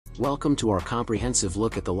Welcome to our comprehensive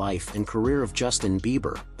look at the life and career of Justin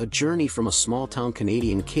Bieber, a journey from a small-town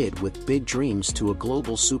Canadian kid with big dreams to a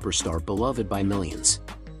global superstar beloved by millions.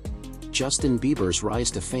 Justin Bieber's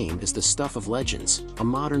rise to fame is the stuff of legends, a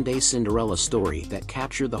modern-day Cinderella story that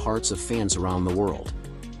captured the hearts of fans around the world.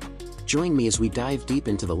 Join me as we dive deep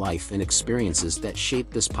into the life and experiences that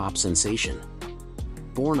shaped this pop sensation.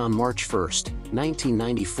 Born on March 1,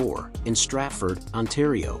 1994, in Stratford,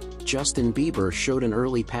 Ontario, Justin Bieber showed an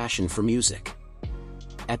early passion for music.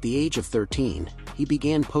 At the age of 13, he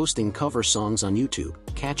began posting cover songs on YouTube,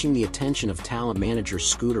 catching the attention of talent manager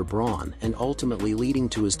Scooter Braun and ultimately leading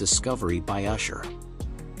to his discovery by Usher.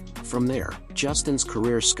 From there, Justin's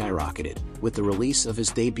career skyrocketed, with the release of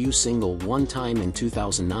his debut single One Time in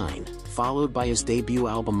 2009, followed by his debut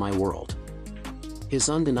album My World. His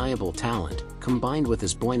undeniable talent, combined with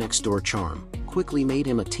his boy-next-door charm, quickly made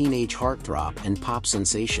him a teenage heartthrob and pop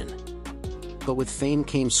sensation. But with fame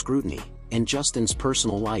came scrutiny, and Justin's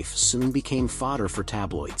personal life soon became fodder for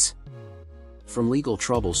tabloids. From legal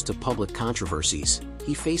troubles to public controversies,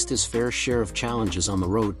 he faced his fair share of challenges on the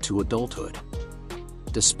road to adulthood.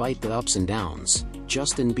 Despite the ups and downs,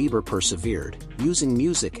 Justin Bieber persevered, using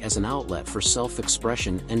music as an outlet for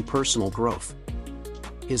self-expression and personal growth.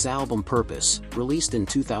 His album Purpose, released in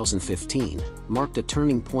 2015, marked a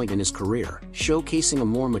turning point in his career, showcasing a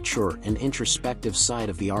more mature and introspective side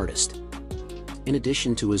of the artist. In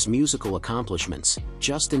addition to his musical accomplishments,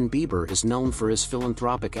 Justin Bieber is known for his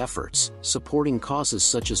philanthropic efforts, supporting causes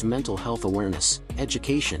such as mental health awareness,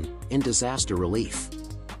 education, and disaster relief.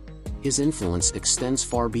 His influence extends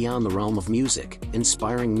far beyond the realm of music,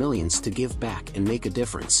 inspiring millions to give back and make a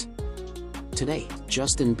difference. Today,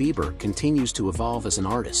 Justin Bieber continues to evolve as an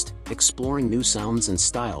artist, exploring new sounds and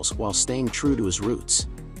styles while staying true to his roots.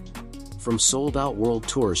 From sold-out world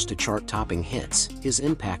tours to chart-topping hits, his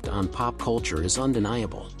impact on pop culture is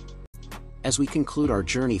undeniable. As we conclude our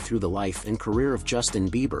journey through the life and career of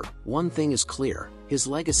Justin Bieber, one thing is clear: his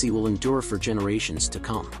legacy will endure for generations to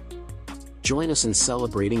come. Join us in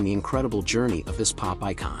celebrating the incredible journey of this pop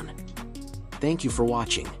icon. Thank you for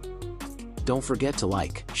watching. Don't forget to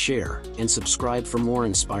like, share, and subscribe for more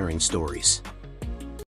inspiring stories.